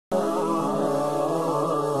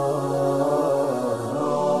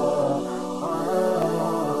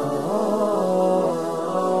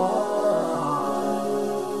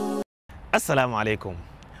Assalamu alaikum.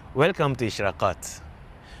 Welcome to Ishraqat.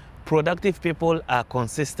 Productive people are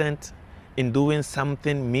consistent in doing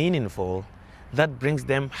something meaningful that brings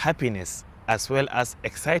them happiness as well as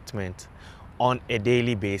excitement on a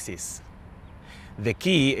daily basis. The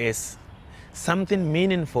key is something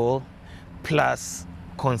meaningful plus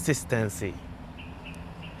consistency.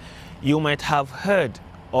 You might have heard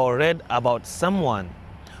or read about someone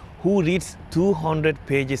who reads 200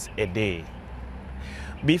 pages a day.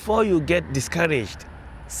 Before you get discouraged,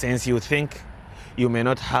 since you think you may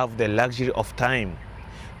not have the luxury of time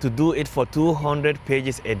to do it for 200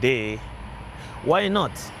 pages a day, why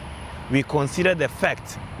not? We consider the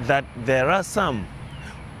fact that there are some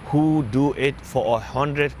who do it for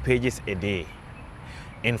 100 pages a day.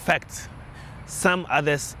 In fact, some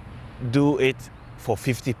others do it for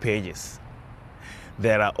 50 pages.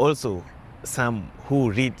 There are also some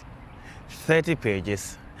who read 30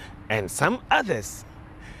 pages and some others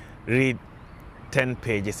read 10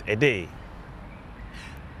 pages a day.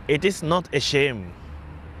 It is not a shame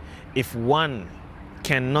if one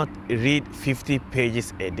cannot read 50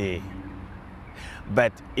 pages a day.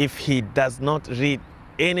 But if he does not read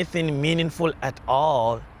anything meaningful at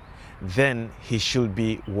all, then he should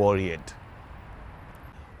be worried.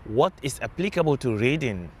 What is applicable to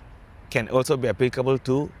reading can also be applicable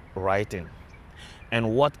to writing.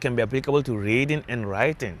 And what can be applicable to reading and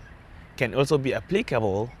writing can also be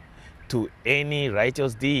applicable to any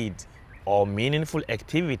righteous deed or meaningful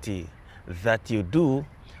activity that you do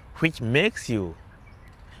which makes you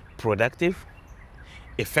productive,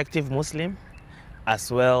 effective Muslim,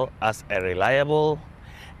 as well as a reliable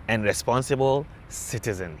and responsible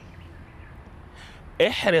citizen.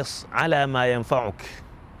 احرص على ما ينفعك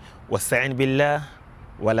واستعن بالله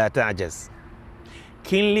ولا تعجز.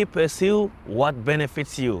 Keenly pursue what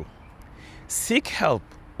benefits you. Seek help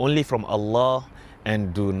only from Allah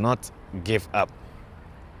and do not give up.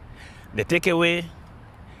 The takeaway: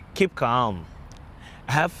 keep calm,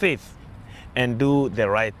 have faith, and do the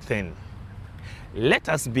right thing. Let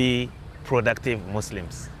us be productive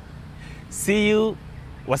Muslims. See you.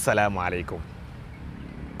 Wassalamu alaikum.